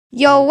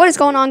Yo, what is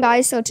going on,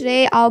 guys? So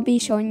today I'll be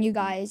showing you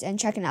guys and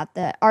checking out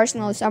the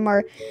Arsenal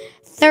Summer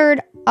 3rd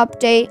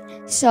update.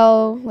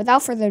 So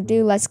without further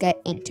ado, let's get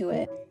into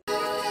it.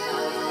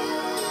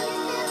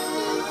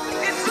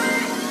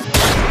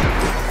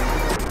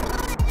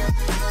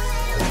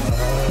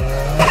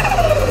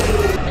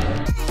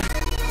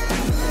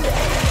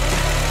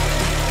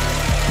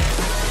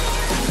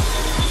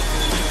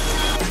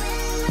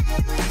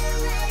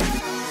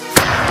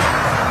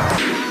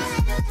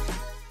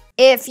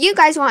 If you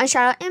guys want a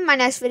shout out in my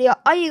next video,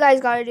 all you guys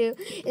gotta do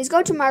is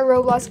go to my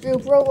Roblox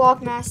group,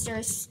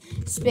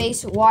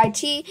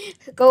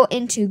 CuteBulbasaurYT, go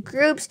into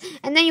groups,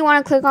 and then you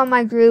want to click on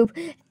my group,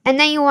 and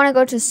then you want to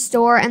go to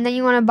store, and then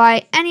you want to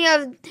buy any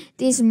of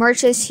these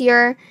merches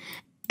here.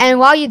 And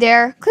while you're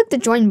there, click the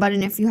join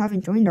button if you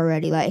haven't joined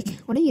already. Like,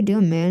 what are you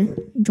doing, man?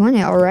 Join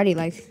it already.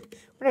 Like,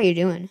 what are you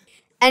doing?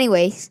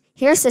 Anyways,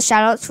 here's the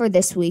shout outs for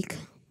this week.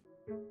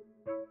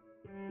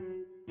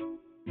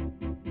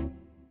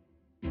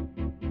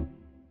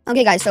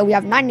 Okay, guys, so we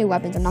have 9 new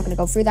weapons. I'm not going to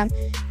go through them.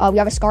 We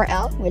have a Scar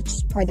L, which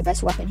is probably the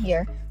best weapon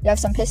here. We have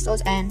some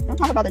pistols, and don't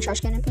talk about the trash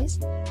cannon, please.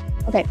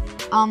 Okay,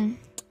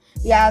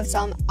 we have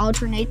some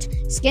alternate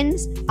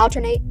skins,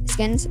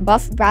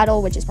 buff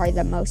battle, which is probably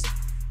the most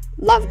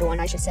loved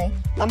one, I should say.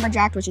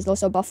 Lumberjack, which is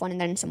also a buff one,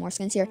 and then some more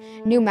skins here.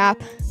 New map,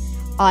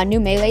 new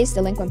melees,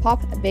 delinquent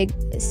pop, a big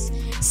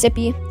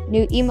sippy,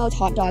 new emotes,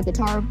 hot dog,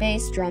 guitar,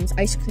 bass, drums,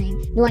 ice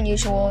cream, new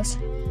unusuals,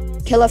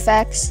 kill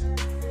effects.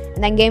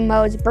 And then game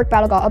modes, brick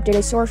battle got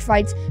updated, sword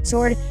fights,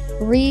 sword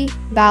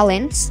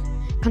rebalance,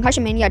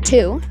 concussion mania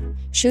 2,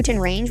 shoot in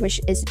range,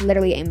 which is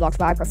literally aim blocks,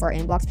 but I prefer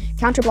aim blocks.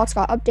 Counter blocks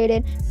got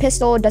updated,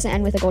 pistol doesn't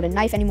end with a golden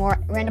knife anymore,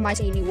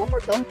 randomizer, you need one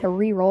more kill to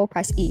re-roll,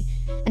 press E.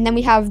 And then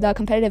we have the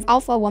competitive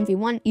alpha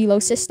 1v1 elo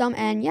system,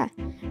 and yeah,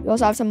 we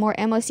also have some more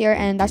ammos here,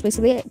 and that's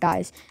basically it,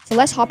 guys. So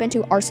let's hop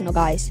into Arsenal,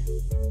 guys.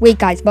 Wait,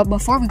 guys, but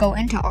before we go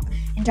into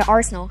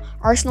Arsenal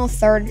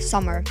 3rd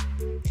summer,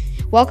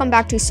 welcome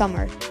back to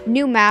summer.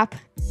 New map.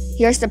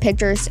 Here's the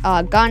pictures,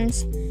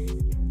 guns,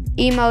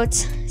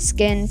 emotes,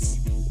 skins,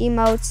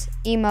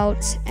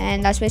 emotes,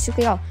 and that's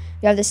basically all.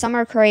 We have the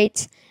summer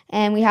crate,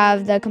 and we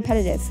have the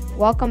competitive.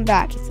 Welcome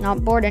back. It's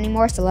not bored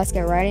anymore, so let's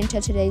get right into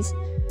today's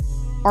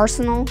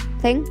Arsenal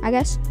thing, I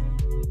guess.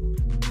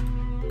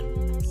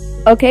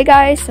 Okay,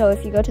 guys, so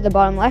if you go to the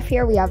bottom left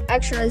here, we have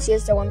extras.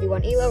 Here's the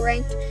 1v1 elo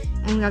ranked,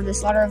 and we have the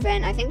slaughter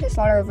event. I think the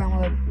slaughter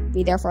event will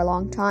be there for a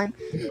long time.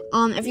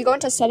 If you go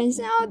into settings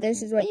now,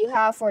 this is what you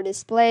have for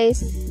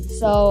displays.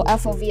 So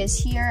FOV is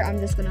here.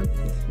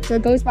 So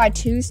it goes by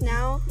 2s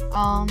now.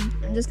 I'm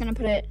just gonna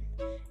put it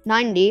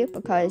 90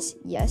 because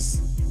yes.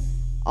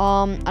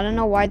 I don't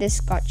know why this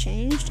got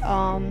changed.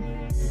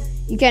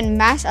 You can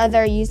match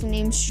other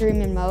usernames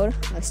streaming mode.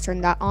 Let's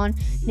turn that on.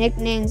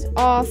 Nicknames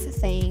off.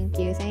 Thank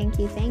you.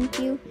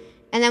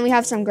 And then we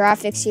have some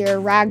graphics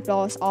here.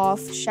 Ragdolls off,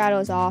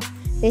 shadows off,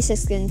 basic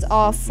skins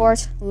off,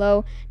 force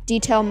low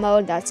detail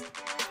mode, that's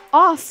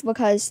off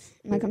because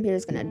my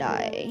computer's gonna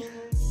die.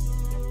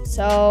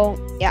 So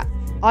yeah,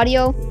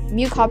 audio,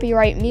 mute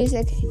copyright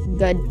music,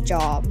 good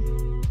job.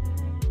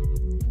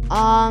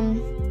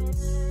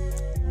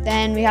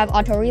 Then we have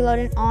auto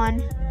reloading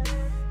on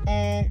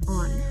and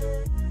on.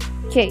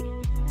 Okay,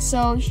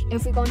 so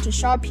if we go into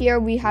shop here,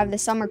 we have the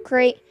summer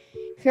crate.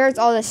 Here's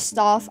all the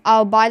stuff.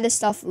 I'll buy the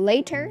stuff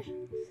later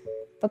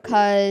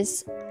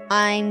because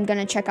I'm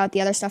gonna check out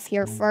the other stuff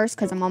here first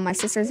because I'm on my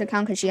sister's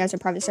account because she has a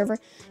private server.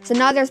 So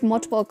now there's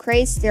multiple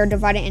crates. They're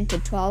divided into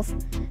 12.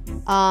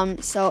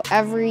 So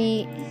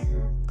every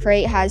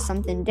crate has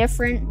something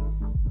different,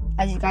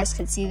 as you guys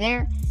could see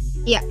there.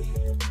 Yeah,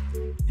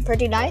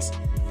 pretty nice.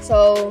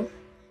 So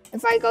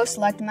if I go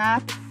select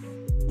map,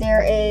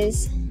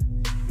 there's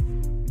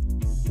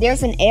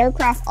an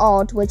aircraft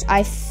alt, which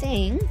I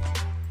think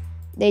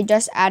they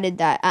just added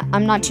that.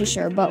 I'm not too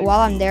sure, but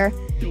while I'm there,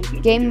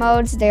 game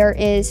modes, there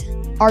is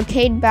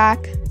arcade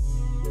back,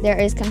 there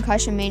is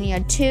concussion mania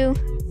 2,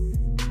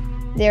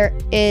 there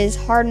is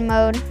hard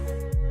mode,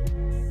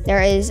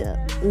 there is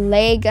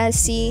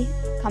legacy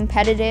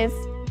competitive.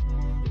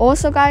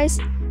 Also, guys,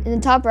 in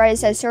the top right it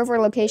says server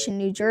location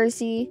New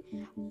Jersey.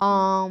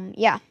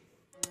 Yeah,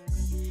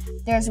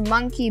 there's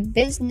monkey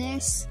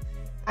business.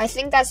 I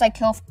think that's like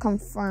kill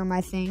confirm, I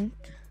think.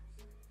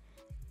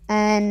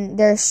 And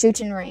there's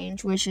shoot in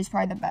range, which is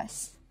probably the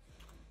best.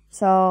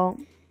 So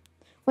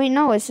wait,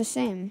 no, it's the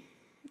same.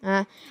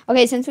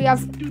 Okay, since we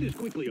have do this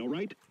quickly, all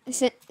right?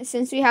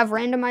 Since we have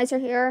randomizer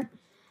here,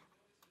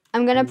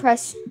 I'm gonna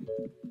press.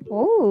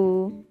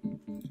 Oh,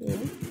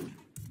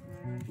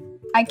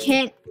 I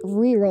can't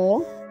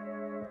re-roll,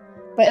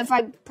 but if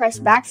I press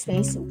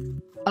backspace,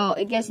 oh,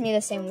 it gives me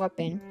the same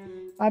weapon.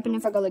 What happens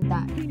if I go like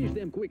that? Finish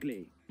them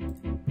quickly.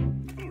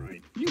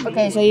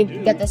 Okay, so you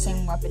get the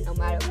same weapon no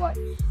matter what.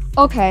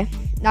 Okay,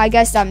 now I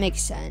guess that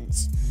makes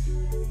sense.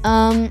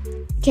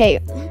 Okay,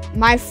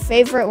 my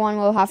favorite one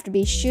will have to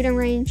be shooting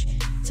range.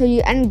 So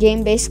you end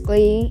game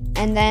basically,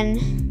 and then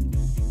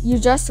you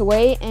just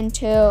wait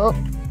until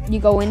you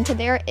go into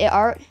there.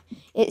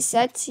 It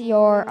sets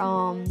your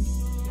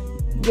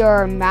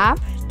map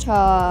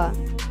to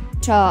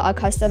a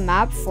custom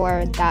map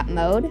for that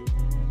mode.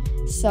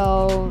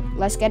 So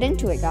let's get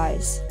into it,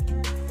 guys.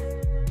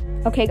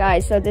 Okay,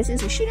 guys, so this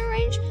is a shooting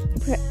range.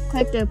 You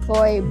click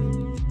deploy,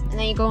 and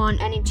then you go on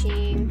any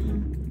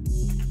team.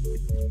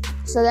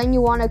 So then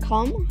you want to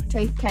come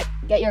to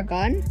get your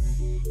gun,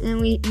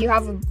 and you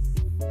have a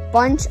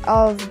bunch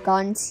of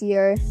guns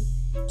here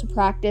to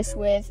practice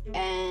with,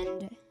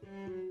 and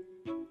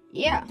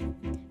yeah.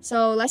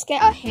 So let's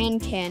get a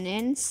hand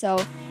cannon. So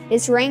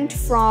it's ranked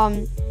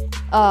from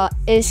by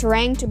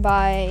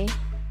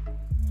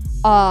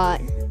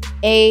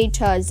A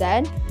to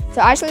Z.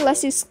 So actually,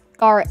 let's do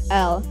Scar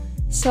L.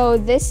 So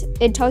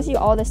it tells you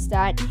all the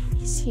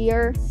stats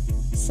here.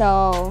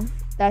 So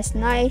that's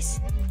nice.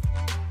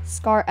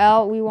 Scar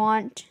L we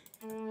want.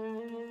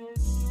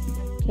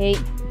 Okay.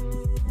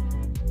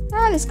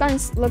 This gun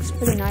looks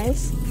pretty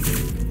nice.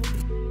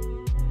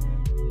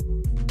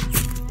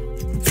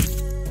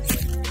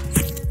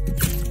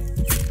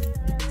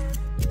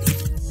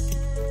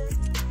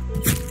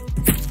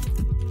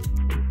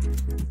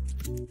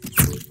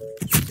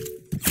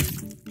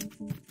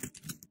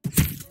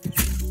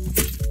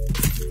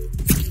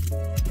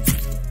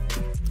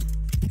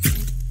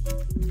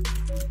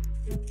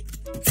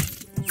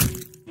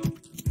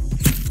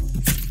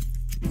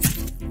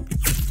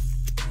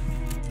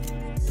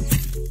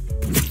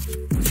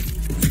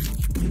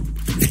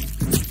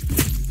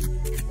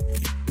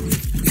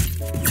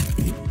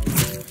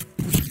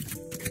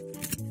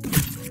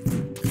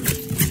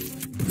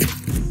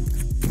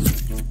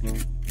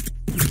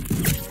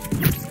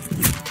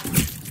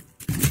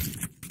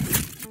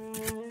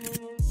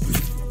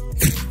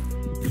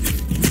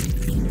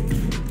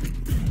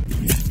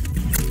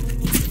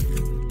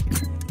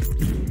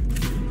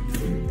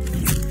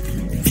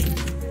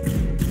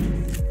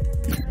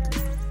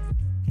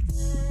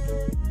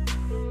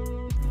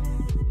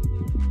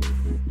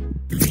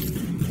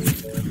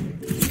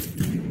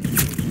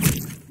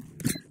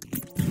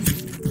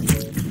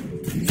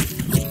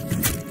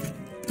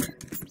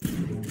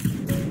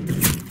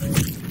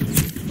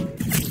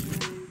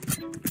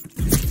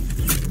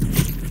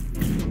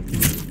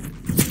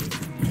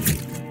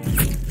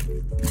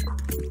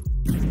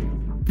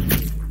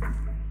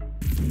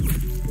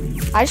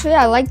 Actually,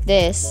 I like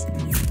this.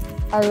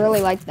 I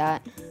really like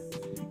that.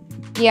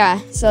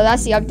 Yeah, so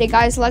that's the update,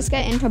 guys. Let's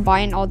get into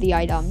buying all the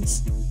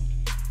items.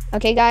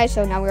 Okay, guys,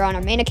 so now we're on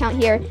our main account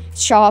here.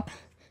 Shop.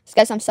 Let's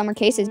get some summer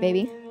cases,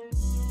 baby.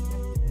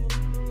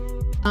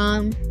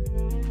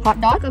 Hot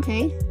dog,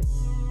 okay.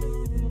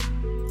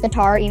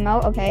 Guitar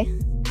emote, okay.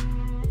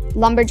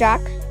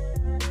 Lumberjack.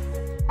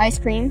 Ice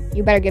cream.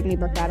 You better give me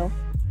brick battle.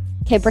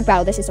 Okay, brick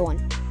battle, this is the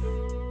one.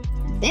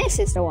 This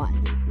is the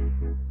one.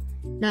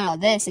 No,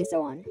 this is the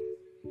one.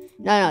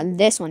 No,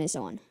 this one is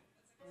the one.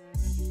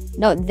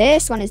 No,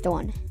 this one is the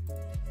one.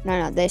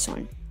 No, this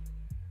one.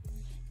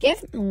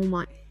 Oh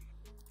my.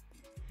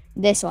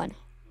 This one.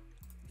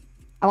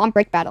 I want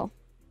brick battle.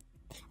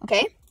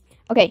 Okay?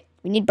 Okay,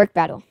 we need brick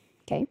battle.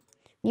 Okay?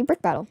 We need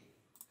brick battle.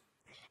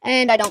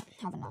 And I don't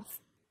have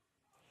enough.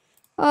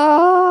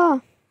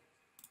 Oh!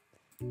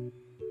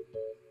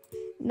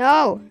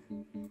 No!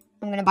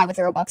 I'm gonna buy with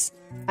the Robux.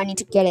 I need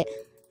to get it.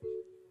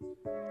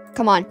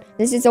 Come on,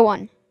 this is the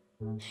one.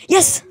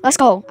 Yes! Let's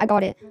go! I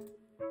got it.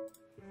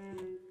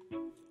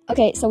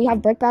 Okay, so we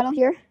have brick battle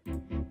here.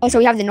 Oh, so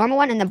we have the normal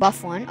one and the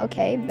buff one.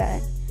 Okay,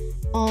 bet.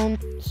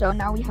 So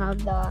now we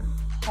have the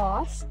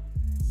hoss.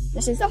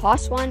 This is the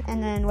hoss one,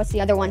 and then what's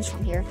the other ones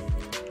from here?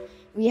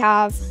 We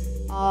have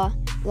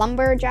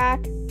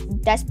lumberjack,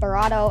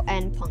 desperado,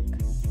 and punk.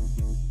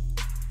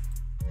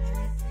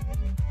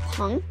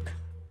 Punk?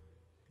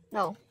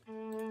 No.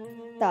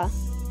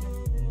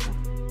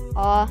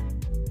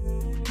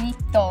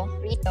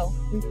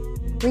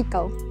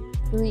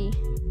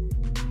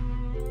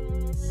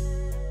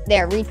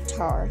 There,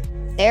 retar.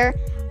 There.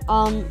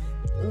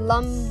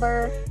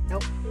 Lumber.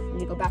 Nope. Let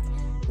me go back.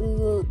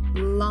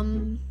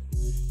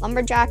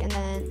 Lumberjack, and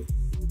then.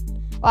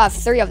 Oh, I have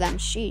 3 of them.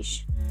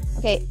 Sheesh.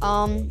 Okay.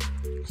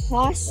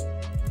 Hoss.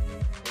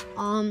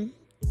 I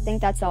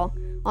think that's all.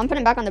 I'm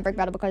putting back on the brick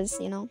battle because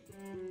do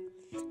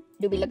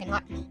be looking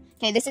hot.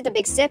 Okay, this is the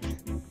big sip.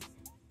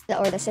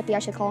 Or the sippy, I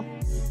should call.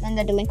 Then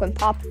the delinquent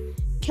pop.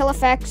 Kill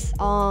effects.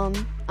 I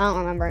don't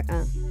remember.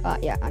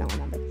 Yeah, I don't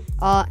remember.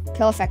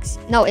 Kill effects.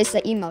 No, it's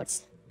the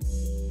emotes.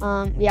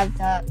 We have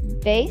the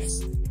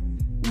bass.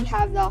 We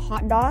have the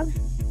hot dog.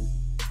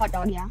 Hot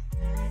dog, yeah.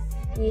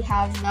 We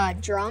have the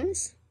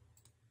drums.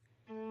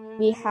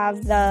 We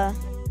have the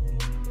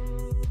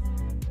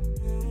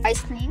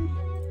ice cream.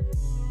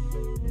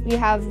 We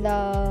have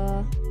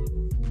the.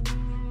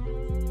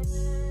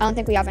 I don't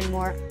think we have any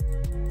more.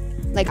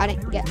 Like, I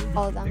didn't get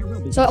all of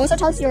them. So it also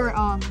tells your,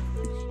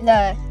 in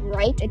the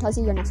right, it tells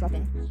you your next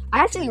weapon. I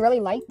actually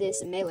really like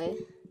this melee.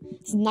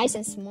 It's nice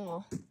and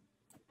small.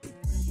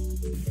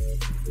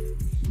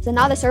 So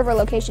now the server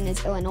location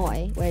is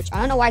Illinois, which I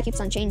don't know why it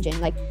keeps on changing.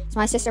 Like, it's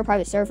my sister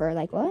private server.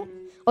 Like, what?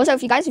 Also,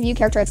 if you guys view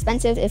character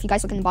expensive, if you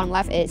guys look in the bottom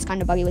left, it's kind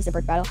of buggy with the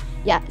brick battle.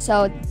 Yeah,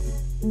 so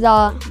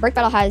the brick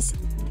battle has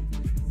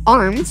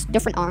arms,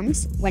 different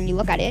arms when you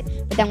look at it,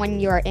 but then when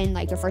you're in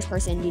like your first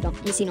person,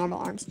 you see normal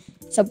arms.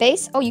 So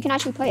base, oh, you can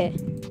actually play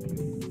it.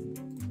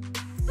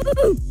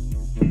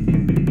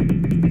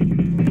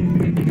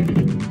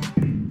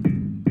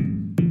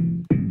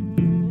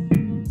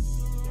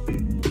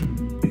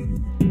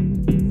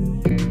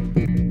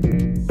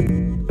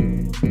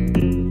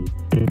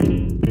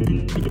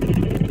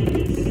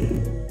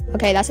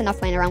 Okay, that's enough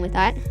playing around with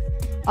that.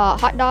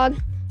 Hot dog,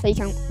 so you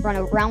can run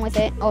around with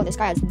it. Oh, this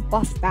guy has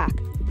buff back.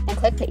 And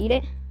click to eat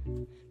it.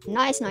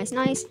 Nice, nice,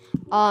 nice.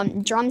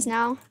 Drums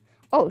now.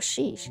 Oh,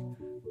 sheesh.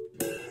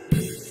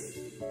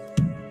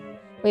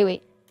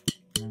 Wait.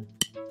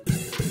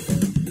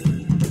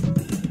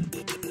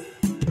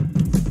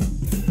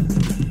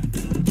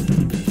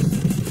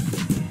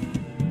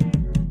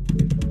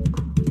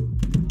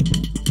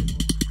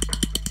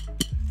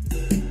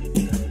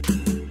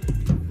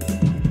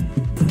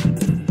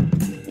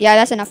 Yeah,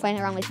 that's enough playing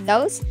around with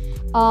those.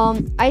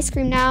 Ice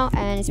cream now,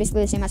 and it's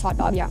basically the same as hot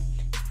dog. Yeah,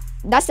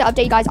 that's the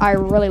update, guys. I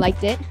really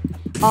liked it.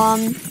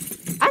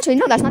 Actually,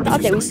 no, that's not the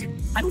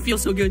update. I don't feel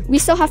so good. We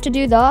still have to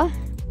do the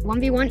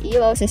 1v1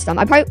 elo system.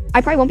 I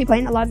probably won't be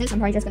playing a lot of this. I'm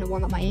probably just gonna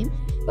warm up my aim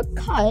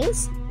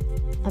because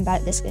I'm bad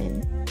at this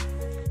game.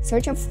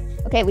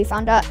 Okay, we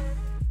found a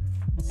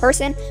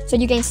person. So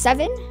you gain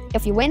 7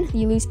 if you win.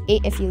 You lose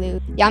 8 if you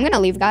lose. Yeah, I'm gonna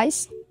leave,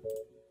 guys.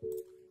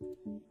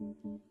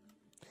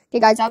 Okay,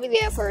 guys, that'll be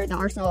it for the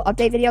Arsenal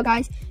update video,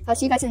 guys. I'll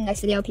see you guys in the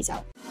next video. Peace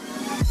out.